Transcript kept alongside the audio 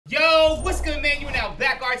What's good, man? You are now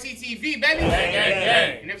back RTTV, baby. Gang, gang,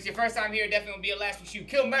 gang. And if it's your first time here, definitely will be a last week shoot,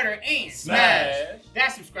 kill, murder, and Smash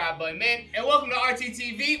that subscribe button, man. And welcome to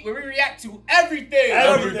RTTV, where we react to everything.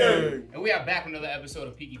 And we are back with another episode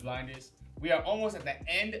of Peaky Blinders. We are almost at the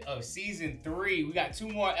end of season 3. We got 2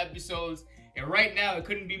 more episodes, and right now it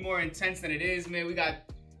couldn't be more intense than it is, man. We got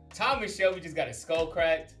Thomas Shelby just got his skull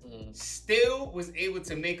cracked. Still was able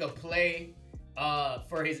to make a play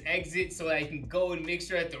for his exit so that he can go and make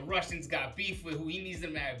sure that the Russians got beef with who he needs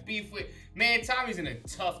them to have beef with. Man, Tommy's in a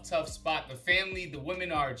tough spot. The family, the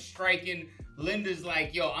women are striking. Linda's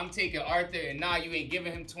like, yo, I'm taking Arthur, and nah, you ain't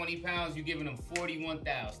giving him 20 pounds, you giving him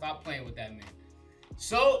 41,000. Stop playing with that, man.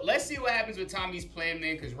 So let's see what happens with Tommy's plan,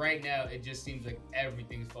 man, because right now it just seems like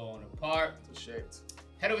everything's falling apart. It's a shit.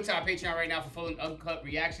 Head over to our Patreon right now for full and uncut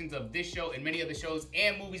reactions of this show and many other shows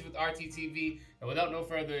and movies with RTTV. And without no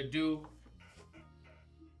further ado,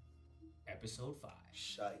 episode 5.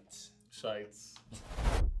 Shites.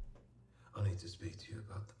 I need to speak to you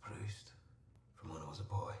about the priest from when I was a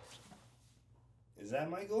boy. Is that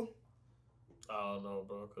Michael? I don't know,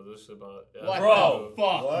 bro, because this shit about... Yeah, What bro. the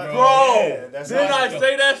fuck, What? Bro! Yeah, Didn't I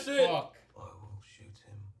say that shit? Fuck. I will shoot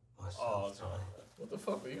him myself tonight. What the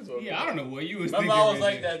fuck are you talking Yeah, I don't know what you was Remember thinking. I was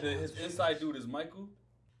like Reggie. that, his inside dude is Michael?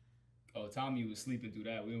 Oh, Tommy was sleeping through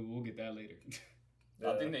that. We'll get that later.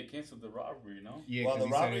 I think they canceled the robbery, you know? Yeah, Well, 'cause the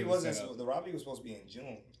he said robbery it was wasn't. set up. The robbery was supposed to be in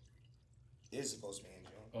June. Is supposed to be in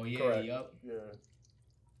June. Oh, yeah, Correct. yup. Yeah.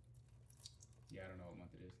 Yeah, I don't know what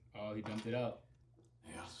month it is. Oh, he dumped it out.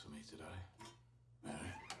 He asked for me today. Mary.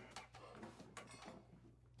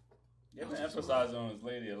 You have to emphasize on his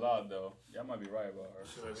lady a lot, though. Y'all might be right about her.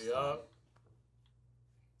 Should I be up?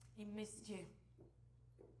 He missed you.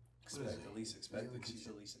 Expect the least expected. She's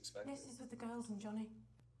the least expected. This is with the girls and Johnny. Do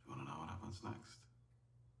you want to know what happens next?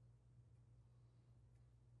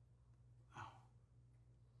 No.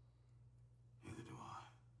 Neither do I.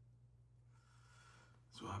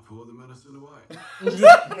 So I poured the medicine away.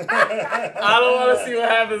 I don't want to see what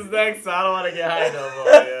happens next, so I don't want to get high no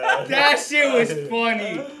more. Yeah. That shit was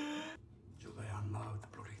funny. Shall they unload the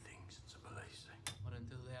bloody things to police? Or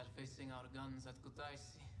until they are facing our guns at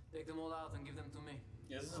Kutaisi. Take them all out and give them to me.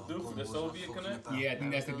 Yeah, this is a dude for the Soviet Connect? Yeah, I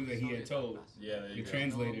think that's the dude that he had told. Yeah, there The you go.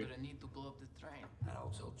 translator. I need to blow up the train. And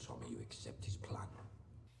I'll tell Tommy you accept his plan.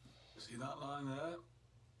 See that line there?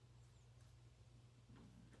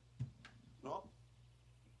 No.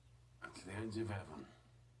 That's the edge of heaven.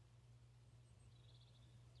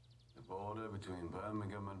 The border between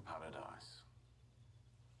Birmingham and Paradise.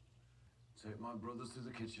 Take my brothers to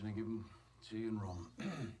the kitchen and give them tea and rum.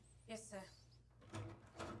 Yes, sir.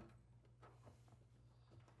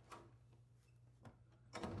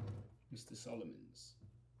 Mr. Solomons.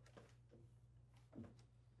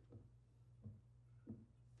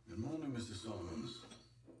 Good morning, Mr. Solomons.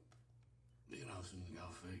 You know something,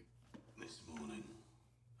 Alfie? This morning,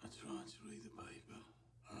 I tried to read the paper,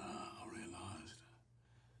 and I realised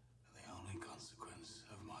that the only consequence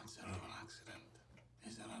of my terrible accident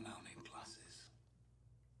is that I now need glasses.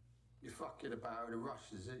 You're fucking about with the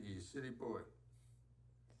Russians, ain't you, silly boy?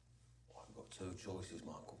 I've got 2 choices,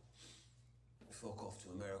 Michael. Fuck off to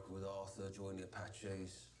America with Arthur, join the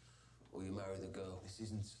Apaches, or you marry the girl. This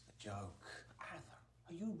isn't a joke. Arthur,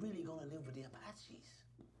 are you really gonna live with the Apaches?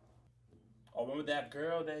 Oh, remember that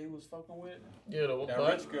girl that he was fucking with? Yeah, the That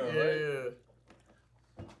black rich girl, yeah, right?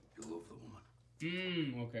 Yeah. You love the woman.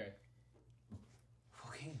 Okay.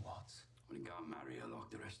 Fucking what? When you can't marry her like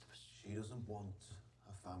the rest of us. She doesn't want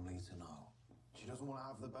her family to know. She doesn't want to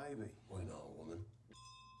have the baby. We know, woman.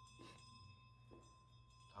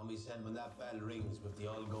 Tommy said when that bell rings, we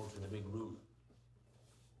all go to the big room.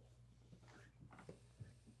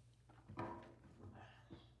 Come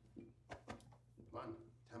on,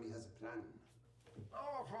 Tommy has a plan.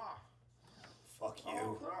 Fuck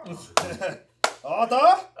you. Arthur?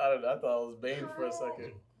 I thought it was Bane for a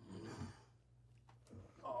second.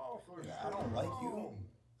 Yeah, I don't like you.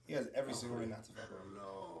 He has every single right not to fuck with.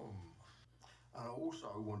 No. And I also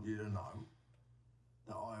want you to know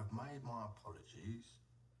that I have made my apologies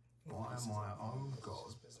by my own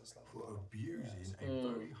God for abusing a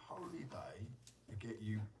very holy day to get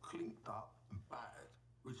you clinked up and battered,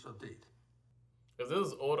 which I did. If this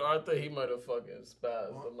was old Arthur, he might have fucking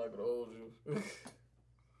spazzed. I'm not gonna hold you.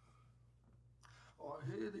 I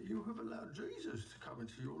hear that you have allowed Jesus to come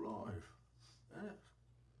into your life. Yeah.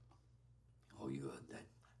 Oh, you heard that?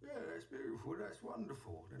 Yeah, that's beautiful. That's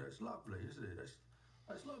wonderful. That's lovely, isn't it?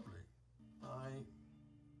 That's lovely.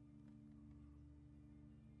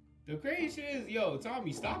 The crazy shit is, yo,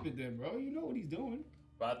 Tommy, stop it then, bro. You know what he's doing.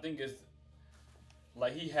 But I think it's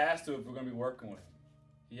like he has to if we're gonna be working with him.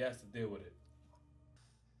 He has to deal with it.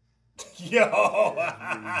 Yo.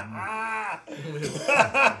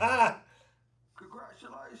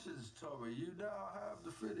 Congratulations, Tommy. You now have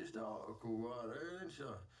the finished article right there, ain't you?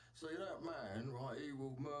 See that man, right? He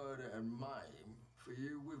will murder and maim for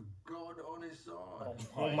you with God on his side.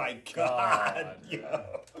 Oh my God.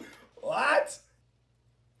 Yo. What?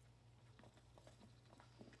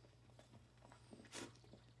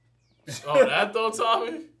 Oh, that though,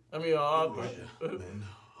 Tommy? I mean, Arthur. Men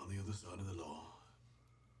on the other side of the law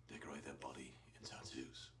decorate their body in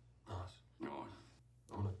tattoos. Nice.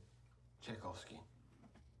 On a Tchaikovsky.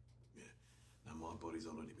 Yeah. Now my body's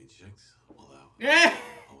already been checked, although Yeah.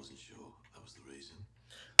 I wasn't sure that was the reason.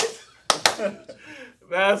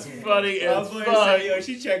 That's funny I as was going fuck. to say, yo,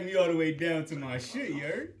 she checked me all the way down to my shit, you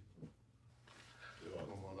heard?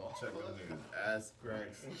 Check them niggas ass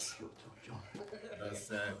cracks. That's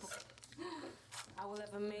sex. I will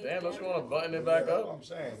ever make Damn, don't you want to button it back up? I'm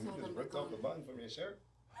saying, you just ripped off the button from your shirt.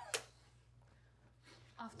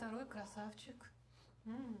 А второй красавчик.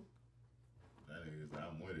 That nigga's,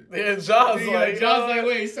 I'm with it. Yeah, John's like,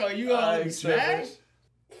 wait, so you gonna smash?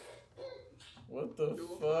 What the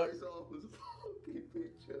fuck?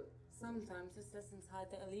 Sometimes assassins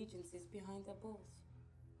hide their allegiances behind their balls.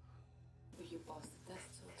 With your boss,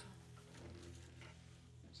 that's so time.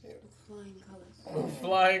 With flying colors.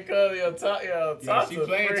 Flying color, yo, top, yo, Yeah, top. she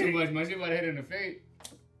playing too much. My shit about to hit her in the face.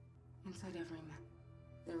 Inside every man,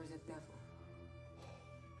 there is a devil.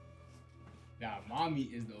 Nah, mommy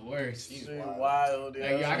is the worst. She's wild, Like,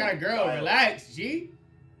 yo, I got a girl. Relax, G.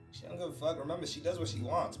 She don't give a fuck. Remember, she does what she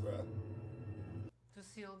wants, bro. To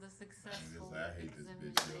seal the successful I hate this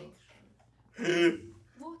bitch, examination.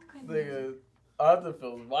 What kind of Nigga, Arthur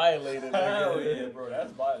feels violated. Hell Nigga. yeah, bro.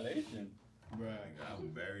 That's violation. Bruh,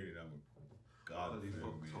 I'm married and I'm a godly man.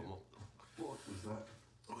 What was that?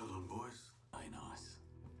 Well done, boys. Ain't nice.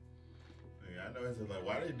 Nigga, I know it's like,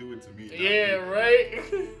 why they do it to me? Yeah, right?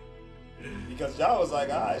 Because John was like,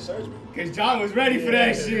 all right, search me. Because John was ready for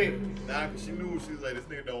that shit. Nah, cause she knew, she was like, this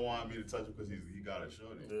nigga don't want me to touch him because he got a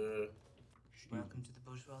shorty. Yeah. Welcome to the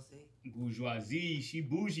bourgeoisie. Bourgeoisie. She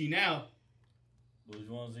bougie now.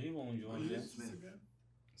 Bourgeoisie,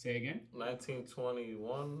 Say again?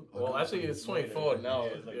 1921. Well, actually, it's 24 now. Yeah,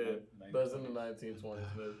 it's like Yeah, but it's in the 1920s.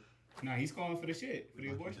 Man. Nah, he's calling for the shit, for the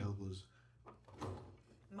abortion.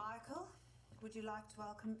 Michael, would you like to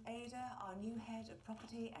welcome Ada, our new head of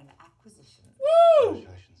property and acquisition? Woo!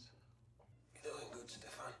 Congratulations. You're doing good,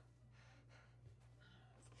 Stefan.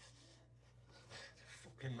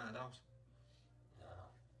 Fucking madhouse. No.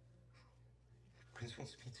 Prince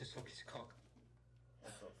wants me to suck his cock.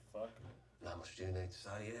 What the fuck? How much do you need to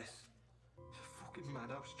say yes? It's a fucking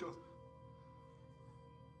madhouse, John.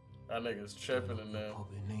 That nigga's tripping in there.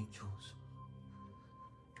 Probably need yours.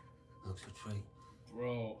 Looks a treat.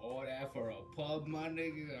 Bro, all that for a pub, my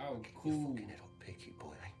nigga? Oh, cool. Fucking head on Peaky,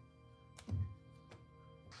 boy, eh?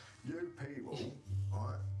 You people,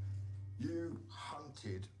 right? You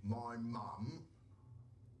hunted my mum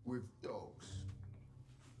with dogs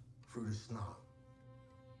through the snow.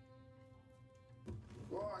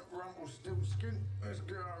 Right, Rumpelstiltskin, let's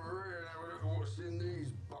get over here and have a look at what's in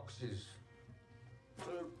these boxes.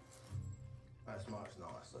 2. That's much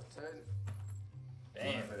nicer. 10.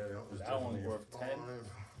 Damn. That one's worth 10.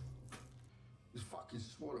 Just fucking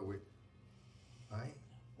swallow it. Hey,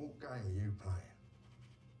 what game are you playing?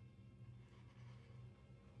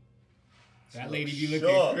 That lady be looking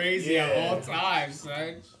Sure. crazy Yeah. at all times,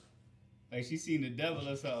 son. Like she seen the devil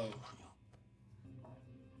or something.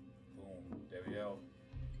 Boom. There we go.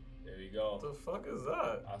 There we go. What the fuck is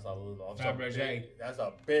that? That's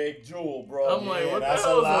a big jewel, bro. I'm like, Yeah, what the that's a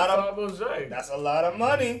hell is lot a of- Fabergé? That's a lot of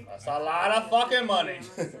money. That's a lot of fucking money.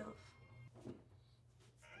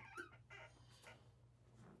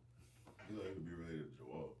 He like to be related to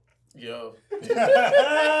Joel. Yo.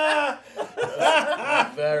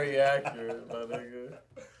 That's very accurate, my nigga.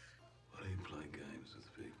 Why do you play games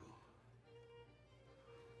with people?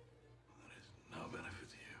 That is no benefit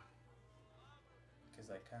to you. Because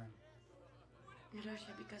I can.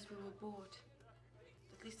 Russia, because we were bored.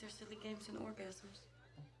 At least there's silly games and orgasms.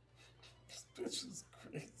 This bitch is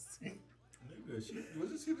crazy. Nigga,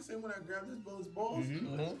 wasn't she the same one that grabbed this brother's balls?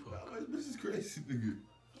 Mhm. Wow, this is crazy, nigga.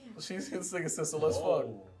 She's this nigga said, so let's fuck.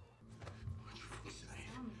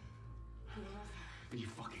 Are you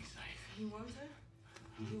fucking safe? You want her?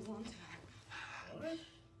 You want her?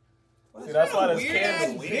 What? See, that's why there's Weird ass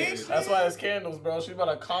candles. bitch, That's why there's candles, bro. She's about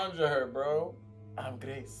to conjure her, bro. I'm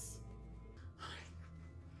Grace.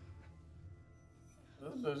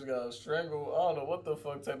 This bitch got strangled. I don't know what the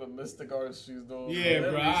fuck type of mystic arts she's doing. Yeah,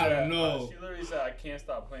 bro, I don't know. She literally said, I can't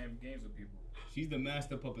stop playing games with people. She's the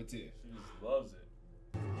master puppeteer. She just loves it.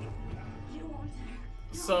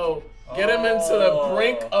 So get him into the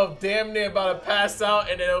brink of damn near about to pass out,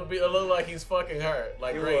 and then it'll look like he's fucking her,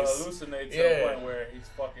 like He Grace. will hallucinate to the point where he's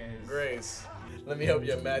fucking his Grace. Let me help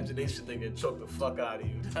your imagination, nigga. Choke the fuck out of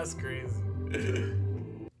you. That's crazy.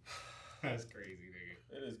 That's crazy,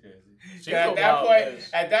 nigga. It is crazy. Yeah, at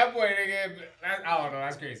that point, nigga, I don't know.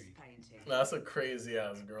 That's crazy. No, that's a crazy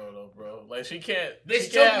ass girl though, bro. Like she can't. Bitch, she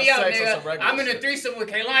choke can't me have out, sex on some nigga. regular I'm in a shit. threesome with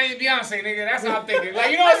Kehlani and Beyonce, nigga. That's how I'm thinking.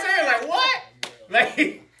 Like, you know what I'm saying? Like, what?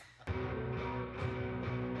 Like,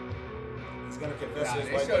 He's gonna confess nah, his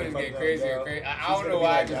this wife. show is getting crazier and crazy. I don't know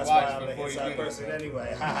why I just watched before you inside do person it.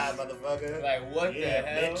 anyway. Haha, motherfucker. Like, what the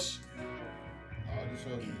hell? Bitch. Oh, this show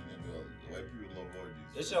is the way people love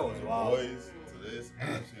orgies. This show is wild. Boys to this, I've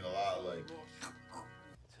seen a lot like.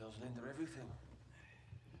 Tells Linda everything.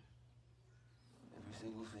 Every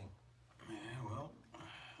single thing. Yeah, well,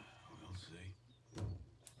 we'll see.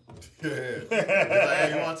 Yeah. Like,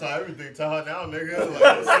 hey, you want to tell everything? Tell her now, nigga. Like,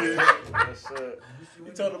 let's see it. That's it.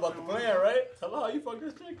 You told her about the plan, right? Tell her how you fuck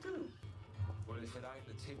this chick too. Well, if it ain't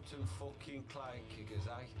the Tipton fucking clay kickers,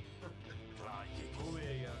 eh? Clay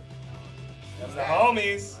kickers. That's the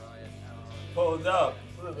homies. Pulled up.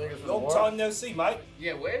 Long time no see, mate.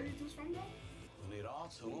 Yeah, where are these from, though? We'll need our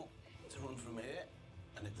tool to run from here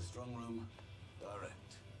and hit the strong room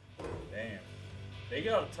direct. Damn. They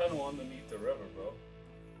got a tunnel underneath the river, bro.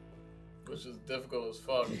 Which is difficult as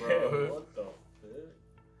fuck, Yeah, bro. what the fuck?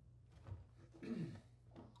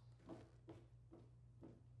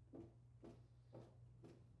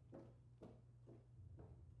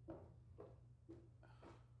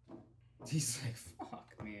 He's like,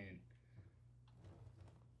 fuck, man.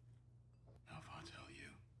 Now, if I tell you,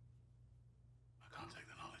 I can't take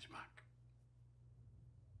the knowledge back.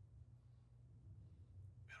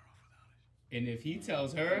 Better off without it. And if he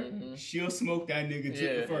tells her, she'll smoke that nigga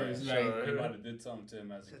chip first. Yeah, Like, sure. He might have did something to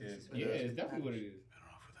him as a kid. yeah, it's definitely what it is. Better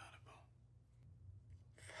off without it, Bo.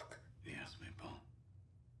 Fuck. He asked me, Bo.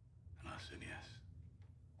 And I said yes.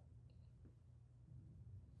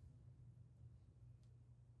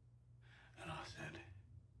 And I said,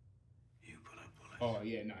 you put up bullets. Oh,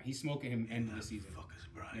 yeah, nah. He's smoking him end of the season. Fucker's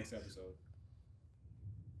brain. Next episode.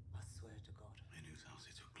 I swear to God, In whose house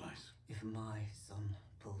it took place. if my son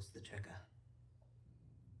pulls the trigger,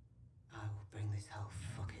 I will bring this whole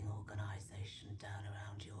fucking organization down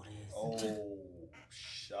around your ears. Oh,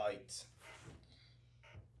 shite.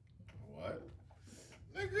 What?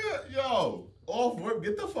 Nigga, yo, off work,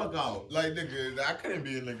 get the fuck out. Like, nigga, I couldn't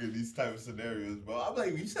be a nigga in these type of scenarios, bro. I'm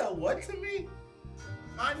like, you said what to me?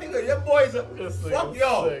 My nigga, your boys are fuck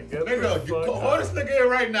yo. Nigga, hold this nigga in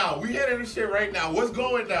right now. We hitting this shit right now. What's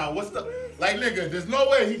going down? What's the like, nigga, there's no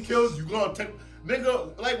way he kills you. Gonna take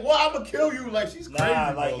nigga, like what? I'ma kill you. Like she's crazy.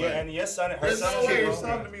 Nah, like, bro. yeah, and your son, her there's son no is way a you're grown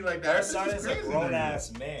talking to me like that. Her This son is is a crazy, grown nigga.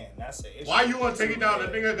 ass man. That's the issue. Why you want to take it down? The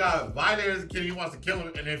nigga got violated as a kid. He wants to kill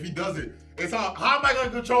him, and if he does it, it's all. How am I gonna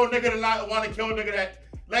control a nigga to not want to kill a nigga that?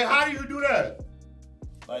 Like, how do you do that?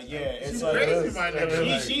 Like, yeah, it's She's like crazy, my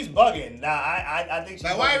nigga. she's bugging. Nah, I think she's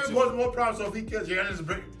Like, why bugging even too. cause more problems? So if he kills you, just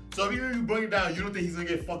bring. So if you bring it down, you don't think he's gonna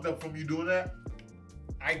get fucked up from you doing that?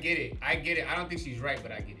 I get it. I don't think she's right,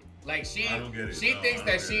 but I get it. Like I don't get it. she No, thinks I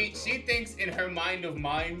that don't she get it, thinks in her mind of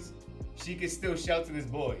minds, she can still shelter this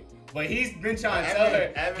boy. But he's been trying to tell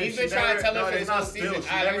her. He's been trying to tell her for this whole season.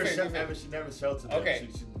 She never sheltered him. Okay.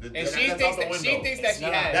 And she thinks that she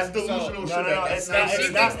has. That's delusional shit.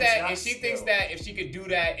 And she thinks that if she could do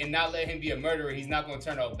that and not let him be a murderer, he's not gonna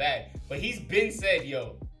turn out bad. But he's been said,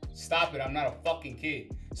 yo, stop it. I'm not a fucking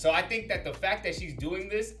kid. So I think that the fact that she's doing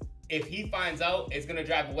this, if he finds out, it's gonna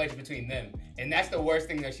drive a wedge between them. And that's the worst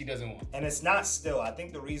thing that she doesn't want. And it's not still. I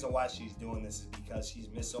think the reason why she's doing this is because she's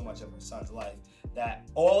missed so much of her son's life. That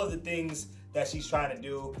all of the things that she's trying to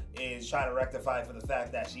do is trying to rectify for the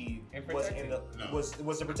fact that she was in the was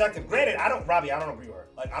to protect him. Granted, I don't agree with her.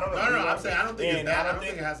 Like, I don't agree with her. I'm saying I don't think it's that. I don't think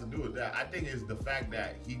think it has to do with that. I think it's the fact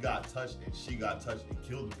that he got touched and she got touched and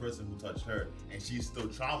killed the person who touched her, and she's still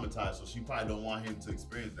traumatized, so she probably don't want him to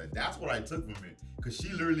experience that. That's what I took from it, because she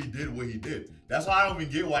literally did what he did. That's why I don't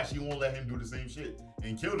even get why she won't let him do the same shit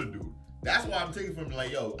and kill the dude. That's why I'm taking from him,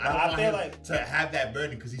 like, yo, I don't want him like to have that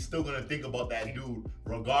burden, because he's still gonna think about that dude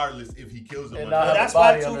regardless if he kills him or And not. that's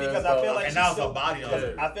why too, because I feel like and now it's a body on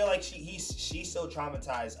it. I feel like she's so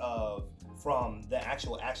traumatized from the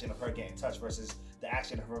actual action of her getting touched versus the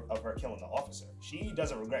action of her killing the officer. She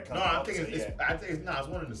doesn't regret killing the officer. I think it's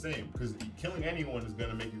one and the same, because killing anyone is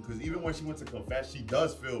gonna make you, because even when she went to confess, she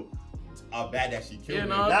does feel bad that she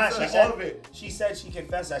killed him. She said she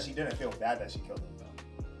confessed that she didn't feel bad that she killed him.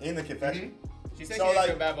 In the confession. She said she didn't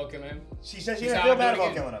feel bad about killing him. She said she didn't feel bad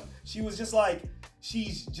about killing him. She was just like,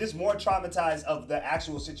 she's just more traumatized of the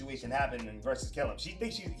actual situation happening versus kill him. She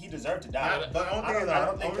thinks he deserved to die. But the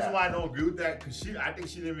only think reason why I don't agree with that, because I think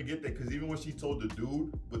she didn't even get that, because even when she told the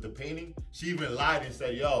dude with the painting, she even lied and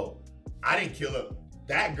said, yo, I didn't kill her.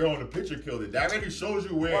 That girl in the picture killed it. That already shows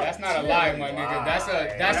you where. That's not a lie, my nigga.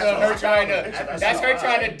 That's her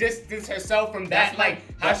trying to distance herself from that, like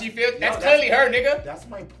how she feels. That's clearly her, nigga. That's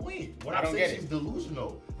my point. What I'm saying, she's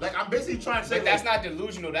delusional. Like I'm basically trying to say. But that's not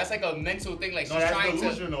delusional. That's like a mental thing. Like she's trying to.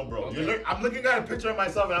 Delusional, bro. Okay. I'm looking at a picture of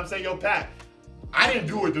myself and I'm saying, yo, Pat, I didn't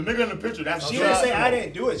do it. The nigga in the picture, that's she didn't say I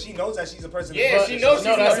didn't do it. She knows that she's a person. Yeah, she knows she's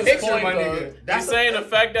in the picture, my nigga. He's saying the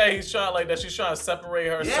fact that he's trying, like that she's trying to separate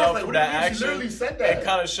herself from that action. She literally said that. It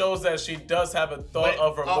kind of shows that she does have a thought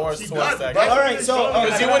of remorse towards that. All right, so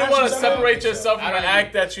because you wouldn't want to separate yourself from an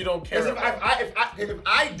act that you don't care about. If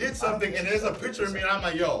I did something and there's a picture of me and I'm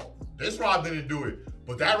like, yo, this Rob didn't do it,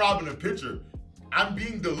 but that Rob in the picture. I'm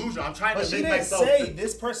being delusional. I'm trying to make myself. She didn't say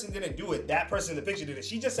this person didn't do it. That person in the picture did it.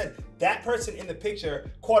 She just said that person in the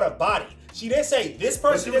picture caught a body. She didn't say this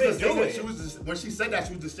person didn't do it. When she said that,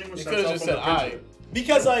 she was distinguishing herself from the picture.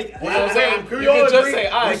 Because like, you know what I'm saying? You can just say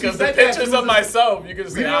I, because the pictures of myself, you can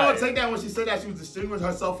just say I. We don't take that when she said that she was distinguishing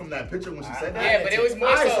herself from that picture when she said that. Yeah, but it was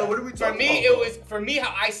more so. What are we for talking me, about, it was for me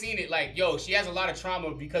how I seen it. Like, yo, she has a lot of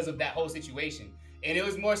trauma because of that whole situation, and it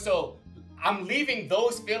was more so. I'm leaving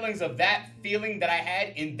those feelings of that feeling that I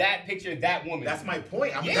had in that picture, that woman. That's my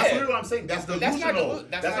point. That's literally what I'm saying. That's delusional.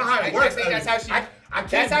 That's not how it I works. think that's how she.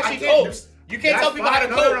 That's how she copes. You can't tell people how to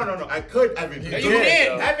cope. No. I could, Evan. No, you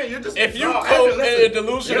can't. Evan, you're just. If you cope in a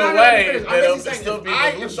delusional way, then it'll still be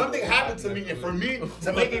delusional. If something happened to me, and for me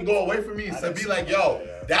to make it go away from me, to be like, yo,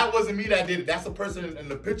 that wasn't me that did it. That's the person in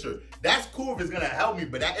the picture. That's cool if it's gonna help me,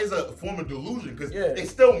 but that is a form of delusion because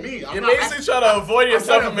it's still me. You're basically trying to avoid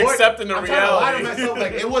yourself from accepting the reality. I'm trying to lie to myself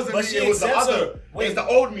like it wasn't me. It was the other. It's the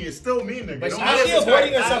old me. It's still me, nigga. But she's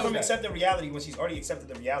avoiding herself from accepting reality when she's already accepted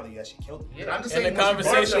the reality that she killed him. Yeah, I'm just saying. In the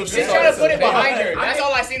conversation, she's trying to put it behind her. That's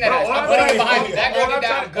all I seen that as. I'm putting it behind you. That girl did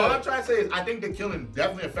that good. All I'm trying to say is I think the killing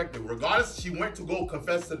definitely affected. Regardless, she went to go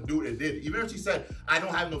confess to the dude and did it. Even if she said I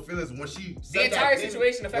don't have no feelings, when she said the entire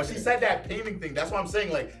situation affected. When she said that painting thing, that's what I'm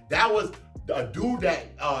saying. Like that was a dude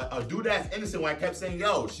that's innocent. When I kept saying,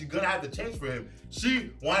 yo, she's gonna have to change for him.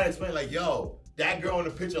 She wanted to explain like, yo, that girl in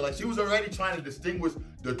the picture, like she was already trying to distinguish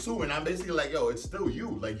the two, and I'm basically like, yo, it's still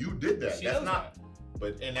you. Like you did that. That's not.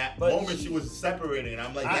 But in that moment, she was separating, and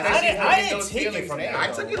I'm like, I didn't take it from that.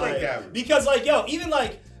 I took it like that because, like, yo, even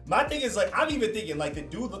like my thing is like I'm even thinking like the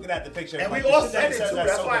dude looking at the picture, and like, we all said it too.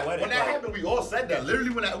 That's why when that happened, we all said that. Literally,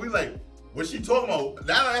 we like, what's she talking about?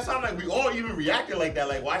 That's how I'm like, we all even reacted like that.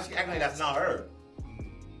 Like, why is she acting like that's not her?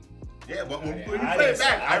 Yeah, but when you play it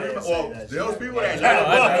back, I remember. Well, there was people that.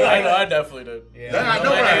 I definitely did. Yeah, I know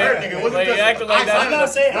what I heard, nigga. It wasn't just. I'm not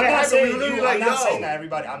saying you. I'm not saying that,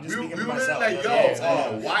 everybody. I'm just speaking for myself. We were literally like,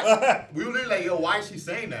 yo, why? We were literally like, yo, why is she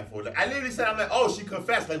saying that for? Like, I literally said, I'm like, oh, she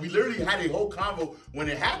confessed. Like, we literally had a whole convo when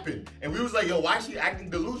it happened, and we was like, yo, why is she acting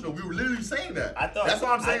delusional? We were literally saying that. That's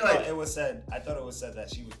what I'm saying. Like, it was said. I thought it was said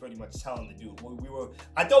that she was pretty much telling the dude.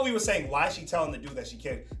 I thought we were saying why is she telling the dude that she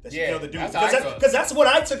killed the dude? Because that's what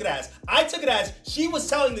I took it as. I took it as she was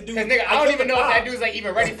telling the dude. Cause nigga, I don't even know if that dude's like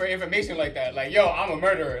even ready for information like that. Like, yo, I'm a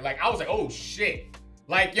murderer. Like, I was like, oh shit.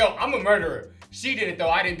 Like, yo, I'm a murderer. She did it though.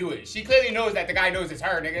 I didn't do it. She clearly knows that the guy knows it's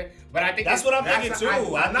her, nigga. But I think that's what I'm thinking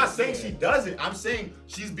too. I'm not saying she doesn't. I'm saying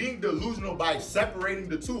she's being delusional by separating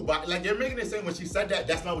the two. But like you're making it saying when she said that,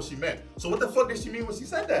 that's not what she meant. So what the fuck did she mean when she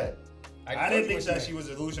said that? I didn't think that she was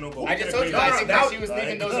delusional, but I just told you I think that she was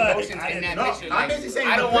leaving those emotions in that picture. I'm basically saying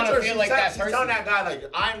I don't want to feel like that person. She's telling that guy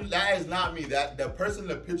like that is not me. That the person in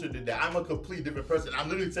the picture did that. I'm a complete different person. I'm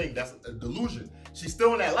literally saying that's a delusion. She's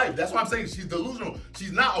still in that life. That's why I'm saying she's delusional.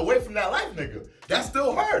 She's not away from that life, nigga. That's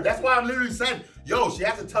still her. That's why I'm literally saying, yo, she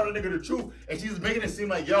has to tell the nigga the truth, and she's making it seem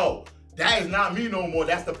like, yo, that is not me no more.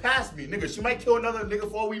 That's the past me, nigga. She might kill another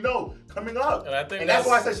nigga for all we know coming up. And that's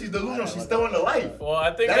why I said she's delusional. She's still in the life. Well,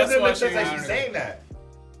 I think that's why she's saying that.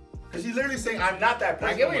 Because she's literally saying, I'm not that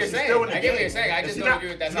person. I get what you're saying. I get what you're saying. I just don't agree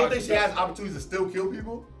with that. You don't think she has opportunities to still kill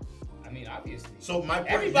people? I mean, obviously. So my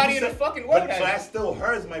point, everybody in the fucking world. So that's still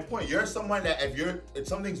her. Is my point. You're someone that if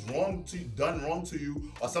something's done wrong to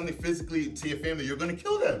you, or something physically to your family, you're gonna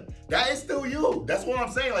kill them. That is still you. That's what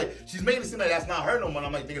I'm saying. Like she's making it seem like that's not her no more.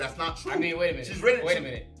 I'm like, nigga, that's not true. I mean, wait a minute. She's ready. Wait a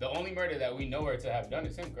minute. The only murder that we know her to have done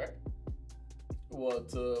is him, correct?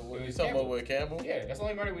 What are you talking about with Campbell? Yeah, that's the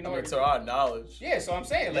only murder we know her to our knowledge. Yeah, so I'm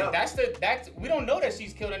saying like that's we don't know that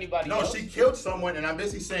she's killed anybody else. No, she killed someone, and I'm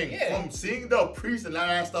basically saying from seeing the priest and all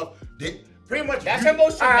that stuff, Pretty much. That's her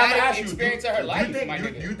most traumatic ask you, experience of her life, my you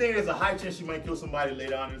nigga. think there's a high chance she might kill somebody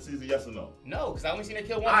later on in the season? Yes or no? No, because I only seen her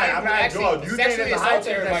kill one Alright, man I'm who not actually Joe. Do you think sexually there's a high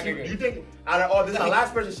assaulted her, my chance that nigga. you think out of all this, the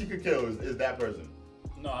last person she could kill is that person?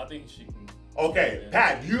 No, I think she can. Okay,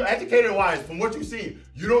 Pat, you educated wise, from what you've seen,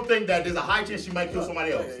 you don't think that there's a high chance she might kill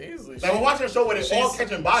somebody else? Like, we're watching a show where they're all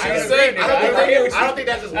catching bodies. I don't think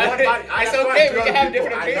that's just one body. It's okay, we can have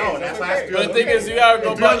different opinions. I know, that's why I feel. But the thing is, you gotta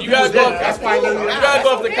go off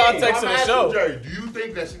the context of the show. Do you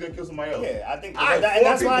think that she's gonna kill somebody else? Yeah, I think, and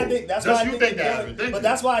that's why I think that's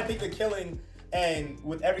why I think the killing. And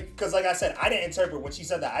with every, because like I said, I didn't interpret when she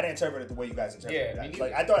said that. I didn't interpret it the way you guys interpreted it.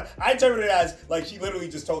 Like I interpreted it as like she literally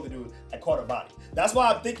just told the dude I caught her body. That's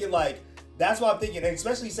why I'm thinking and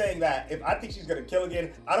especially saying that if I think she's gonna kill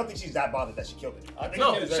again, I don't think she's that bothered that she killed him. I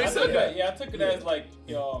took it as like,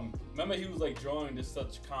 remember he was like drawing this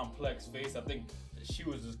such complex face. I think she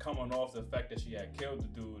was just coming off the fact that she had killed the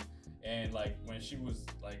dude, and like when she was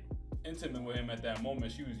like intimate with him at that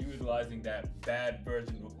moment, she was utilizing that bad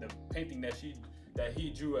version of the painting that he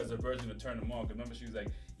drew as a version to turn him on. Cause remember she was like,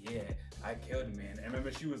 yeah, I killed him, man. And remember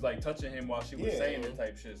she was like touching him while she was saying it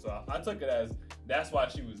type shit. So I took it as that's why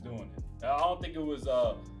she was doing it. I don't think it was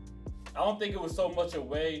so much a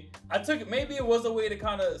way. I took it, maybe it was a way to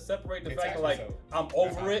kind of separate the fact that like I'm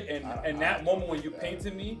over it, and that moment when you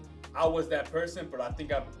painted me, I was that person, but I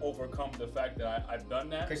think I've overcome the fact that I've done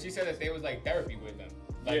that. Cause she said that there was like therapy with them.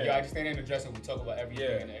 Like, yo, I just stand in the dresser, we talk about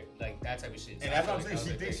everything, and like that type of shit. And that's what I'm saying.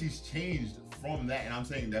 She thinks she's changed from that, and I'm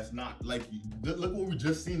saying that's not like. Look what we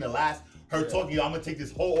just seen her talking. I'm gonna take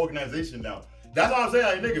this whole organization down. That's what I'm saying,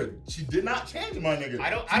 like nigga. She did not change, my nigga.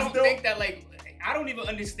 I don't think that like. I don't even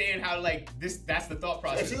understand how like that's the thought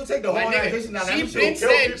process. If she will take the whole organization down, she been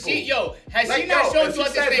said she has like, she not shown to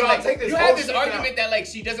us this thing like you have this argument that like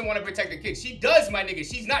she doesn't want to protect the kid. She does, my nigga.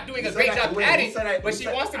 She's not doing a great job at it, but she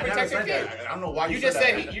wants to protect her kid. I don't know why you just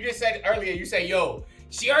said earlier. You say yo.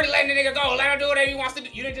 She already letting the nigga go. Let him do whatever he wants to do.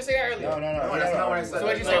 You didn't just say that earlier. No, that's not what I said. So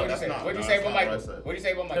what'd you say? What'd you say about Michael? What'd you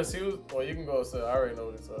say about Michael? Because he was. Well, you can go. So I already know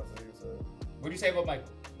what he said. What'd you say about Michael?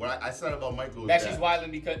 What I said about Michael is that she's wilding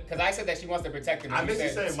because I said that she wants to protect him. I'm basically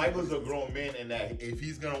saying Michael's a grown man and that if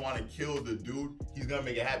he's gonna want to kill the dude, he's gonna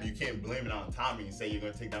make it happen. You can't blame it on Tommy and say you're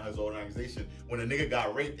gonna take down his organization when a nigga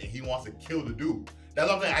got raped and he wants to kill the dude. That's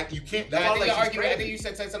what I'm saying. You can't. That's I think the argument. I think you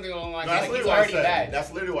said something along the lines like he's already bad. That's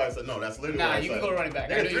literally why I said no. That's literally why I said. Nah, you can go running back.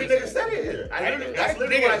 Three niggas said it here. That's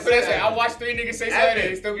literally why I said. I watched three niggas say something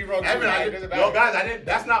and still be wrong. Yo, guys, I didn't.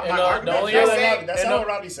 That's not my argument. That's not what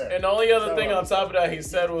Robbie said. And the only other thing on top of that he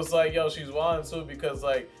said was like, yo, she's wilding too because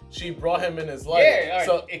like she brought him in his life. Yeah,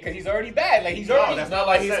 so because he's already bad. Like he's already. That's not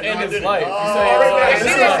like he's in his life.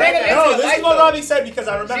 No, this is what Robbie said because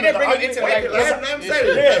I remember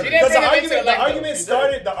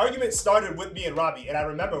the argument started with me and Robbie, and I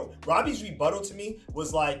remember Robbie's rebuttal to me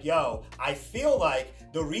was like, yo, I feel like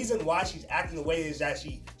the reason why she's acting the way is that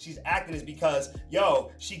she's acting is because,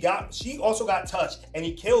 yo, she also got touched and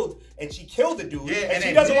she killed the dude, and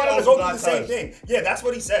she doesn't want him to go through the same thing. Yeah, that's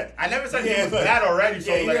what he said. I never said he was bad already.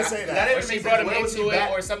 So he didn't say that. Or she brought him into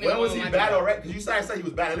it or something. When was he bad already? Because you said he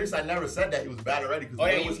was bad. At least I never said that he was bad already. Or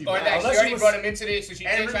that she already brought him into this, so she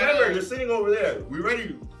and remember, you're sitting over there. We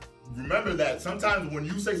already. Remember that sometimes when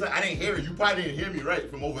you say something, I didn't hear it. You probably didn't hear me right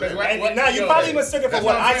from over there. Now you probably mistook it for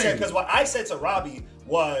what I said because what I said to Robbie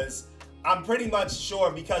was, I'm pretty much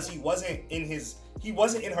sure because he wasn't in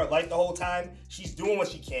her life the whole time. She's doing what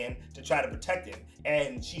she can to try to protect him,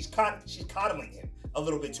 and she's coddling him a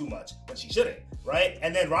little bit too much when she shouldn't, right?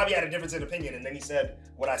 And then Robbie had a difference in opinion, and then he said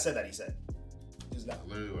what I said that he said. Just now.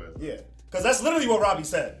 Yeah, because that's literally what Robbie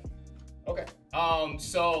said. Okay.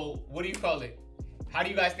 So what do you call it? How do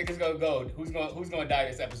you guys think it's gonna go? Who's gonna die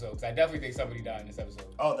this episode? Because I definitely think somebody died in this episode.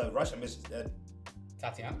 Oh, the Russian bitch is dead.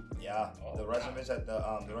 Tatiana? Yeah, the Russian bitch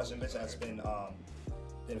has been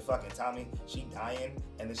fucking Tommy. She dying,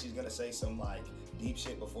 and then she's gonna say some like deep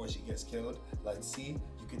shit before she gets killed. Like, see,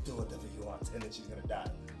 you can do whatever you want, and then she's gonna die.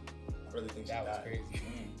 I really think that was crazy.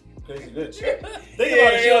 Crazy bitch. Think about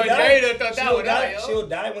it. She'll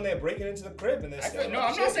die when they're breaking into the crib and they're no,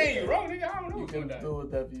 I'm not saying you're wrong, nigga. I don't know who's gonna die. Do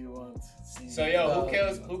whatever you want. So yo,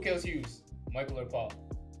 who kills Hughes? Michael or Paul?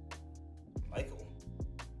 Michael.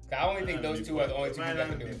 I only think those two are the only two that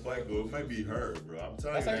can do it. Michael, it might be her, bro. I'm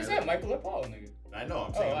telling you. That's what you said, Michael or Paul, nigga. I know.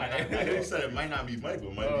 I'm saying. I know you said it might not be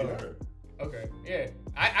Michael. It might be her. Okay. Yeah.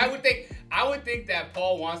 I would think that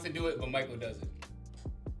Paul wants to do it, but Michael doesn't.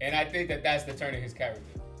 And I think that that's the turn of his character.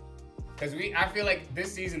 Because I feel like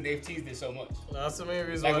this season they've teased it so much. That's the main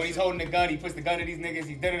reason. Like when he's holding the gun, he puts the gun to these niggas,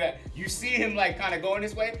 he did that. You see him like kind of going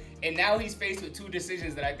this way, and now he's faced with two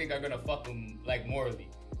decisions that I think are gonna fuck him like morally.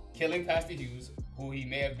 Killing Pastor Hughes, who he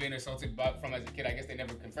may have been assaulted from as a kid. I guess they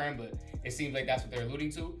never confirmed, but it seems like that's what they're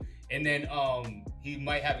alluding to. And then he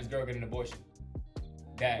might have his girl get an abortion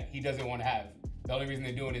that he doesn't want to have. The only reason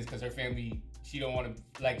they're doing it is because her family, she don't want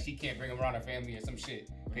to, like, she can't bring him around her family or some shit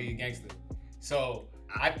because he's a gangster. So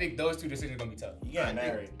I think those two decisions are gonna be tough. You got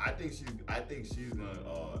married. I think she's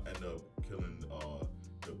gonna end up killing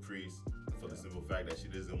the priest for the simple fact that she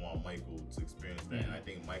doesn't want Michael to experience that. And I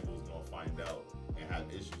think Michael's gonna find out and have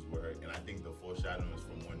issues with her. And I think the foreshadowing is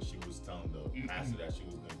from when she was telling the pastor that she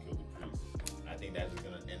was gonna kill the priest. And I think that's just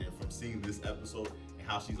gonna, and then from seeing this episode and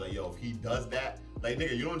how she's like, yo, if he does that, like,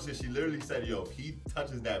 nigga, you know what I'm saying? She literally said, yo, if he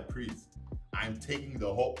touches that priest, I'm taking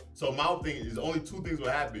the whole. So my thing is only two things will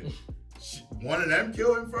happen. One of them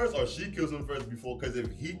kill him first, or she kills him first before. Because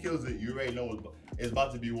if he kills it, you already know it's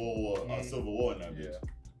about to be civil war in that bitch.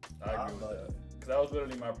 I agree with that. Because that was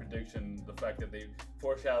literally my prediction. The fact that they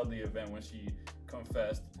foreshadowed the event when she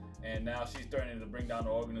confessed, and now she's threatening to bring down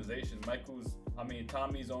the organization.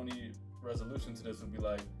 Tommy's only resolution to this would be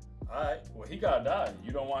like, all right, well, he gotta die.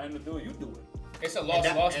 You don't want him to do it, you do it. It's a loss,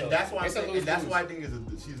 and that's why I think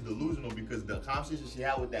she's delusional, because the conversation she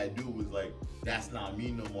had with that dude was like, that's not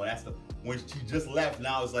me no more. That's when she just left.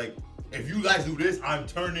 Now it's like, if you guys do this, I'm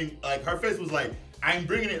turning. Like, her face was like, I'm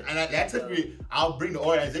bringing it, and that took me. I'll bring the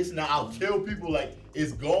organization now. I'll kill people. Like,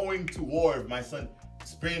 it's going to war if my son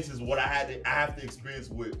experiences what I have to experience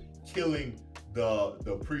with killing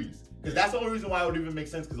the priest. Because that's the only reason why it would even make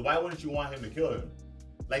sense. Because why wouldn't you want him to kill him?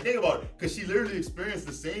 Like, think about it, because she literally experienced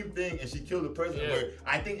the same thing and she killed a person where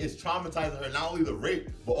I think it's traumatizing her, not only the rape,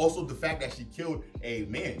 but also the fact that she killed a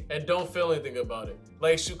man. And don't feel anything about it.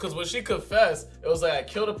 Like, because when she confessed, it was like, I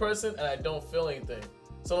killed a person and I don't feel anything.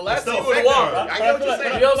 So the last thing you would want, I get what you're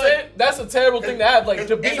saying. You know what I'm saying? That's a terrible thing to have. Like,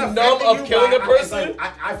 to be numb of killing a person.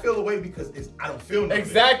 I feel away because I don't feel nothing.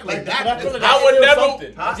 Exactly. Like that, I would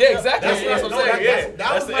never. Huh? Yeah, exactly. That's what I'm saying. Yeah.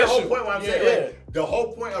 That was my whole point when I'm saying, like, the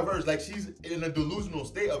whole point of her is, like, she's in a delusional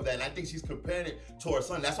state of that, and I think she's comparing it to her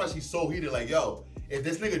son. That's why she's so heated. Like, yo, if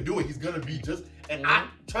this nigga do it, he's gonna be just. And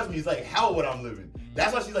trust me, it's like hell what I'm living.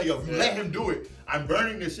 That's why she's like, yo, if you let him do it, I'm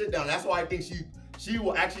burning this shit down. That's why I think she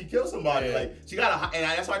will actually kill somebody. Like, she gotta, and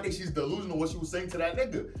that's why I think she's delusional what she was saying to that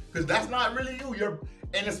nigga, because that's not really you. You're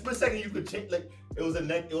in a split second you could change. Like, it wasn't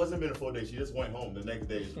been a 4 day. She just went home the next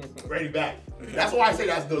day, ready back. That's why I say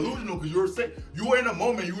that's delusional, because you were in a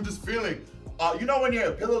moment, you were just feeling. You know when you're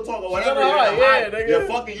a pillow talk or whatever, you're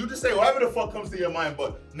fucking. You just say whatever the fuck comes to your mind,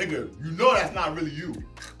 but nigga, you know that's not really you.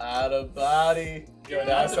 Out of body. Yo,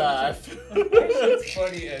 that's how I feel. It's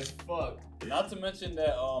funny as fuck. Not to mention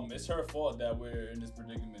that it's her fault that we're in this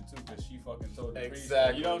predicament too, because she fucking told the priest.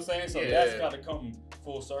 Exactly. You know what I'm saying? So that's got to come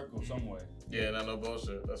full circle some way. Yeah, no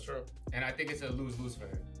bullshit. That's true. And I think it's a lose-lose for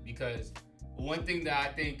her, because one thing that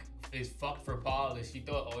I think is fucked for Paul is she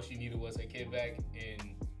thought all she needed was her kid back,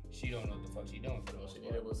 and she don't know what the fuck she doing for those.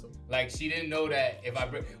 Like, she didn't know that if I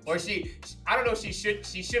bring, or I don't know. She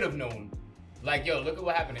should have known. Like, yo, look at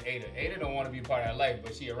what happened to Ada. Ada don't want to be a part of that life,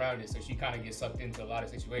 but she around it, so she kind of gets sucked into a lot of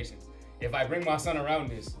situations. If I bring my son around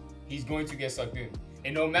this, he's going to get sucked in.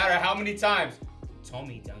 And no matter how many times,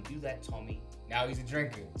 Tommy, don't do that, Tommy. Now he's a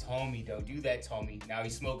drinker. Tommy, don't do that, Tommy. Now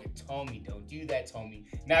he's smoking. Tommy, don't do that, Tommy.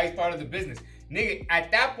 Now he's part of the business. Nigga,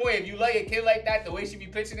 at that point, if you like a kid like that, the way she be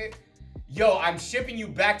pitching it, yo, I'm shipping you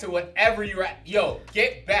back to whatever you're at. Yo,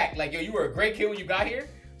 get back. Like, yo, you were a great kid when you got here.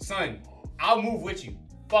 Son, I'll move with you.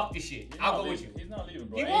 Fuck this shit. I'll go with you. He's not leaving,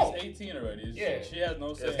 bro. He won't. He's 18 already. Yeah. She has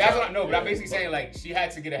no say. That's what I know, but I'm basically saying, like, she had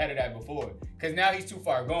to get ahead of that before. Because now he's too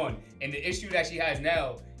far gone. And the issue that she has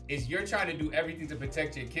now is you're trying to do everything to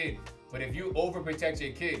protect your kid. But if you overprotect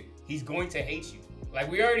your kid, he's going to hate you. Like,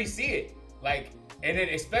 we already see it. Like, and then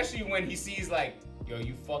especially when he sees, like, yo,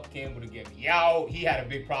 you fucked Campbell to get me out. He had a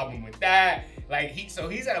big problem with that. Like, so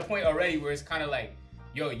he's at a point already where it's kind of like,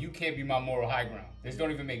 yo, you can't be my moral high ground. This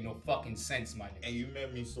don't even make no fucking sense, my nigga. And you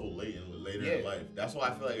met me so later in life. That's why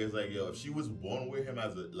I feel like it's like, yo, if she was born with him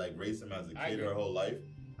raised him as a kid her whole life,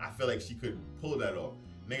 I feel like she could pull that off.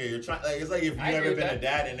 Nigga, you're trying, like, it's like if you ever been a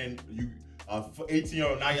dad and then you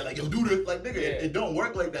 18-year-old now you're like, yo, do this. Like, nigga, it don't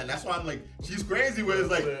work like that. And that's why I'm like, she's crazy where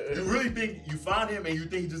it's like, you really think you found him and you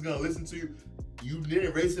think he's just gonna listen to you. You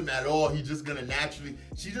didn't raise him at all. He's just gonna naturally.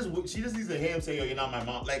 She just needs to hear him say, "Yo, you're not my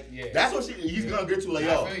mom." Like, that's what he's gonna get to. Like,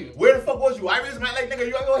 yo, where the fuck was you? I raised my nigga.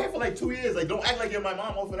 You go here for like 2 years. Like, don't act like you're my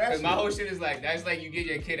mom over that. Cause my whole shit is like, that's like you get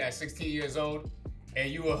your kid at 16 years old, and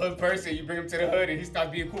you a hood person. You bring him to the hood, and he starts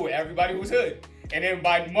being cool with everybody who's hood. And then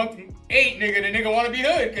by month 8, the nigga want to be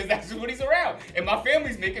hood, cause that's what he's around. And my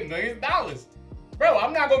family's making millions of dollars, bro.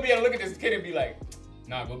 I'm not gonna be able to look at this kid and be like,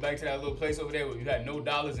 Nah, go back to that little place over there where you had no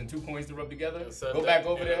dollars and 2 coins to rub together. Go that, back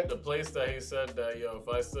over there. The place that he said that, yo, if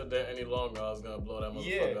I stood there any longer, I was gonna blow that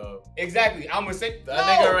motherfucker up. Exactly. I'm gonna say that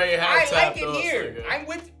nigga already had I like it those, here. nigga. I'm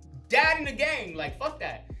with Dad in the gang. Like, fuck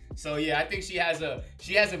that. So yeah, I think she has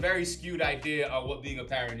a very skewed idea of what being a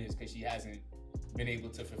parent is because she hasn't been able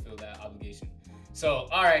to fulfill that obligation. So,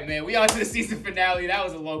 all right, man, we on to the season finale. That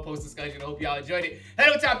was a long post discussion. I hope y'all enjoyed it. Head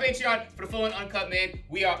over to our Patreon for the full and uncut, man.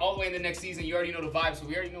 We are all the way in the next season. You already know the vibe, so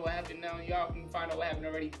we already know what happened now. Y'all can find out what happened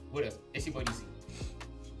already with us. It's your boy DC.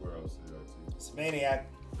 Where else is It's Maniac.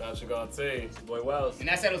 Patricrt. It's your boy Wells. And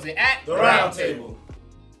that settles it at The Round Table.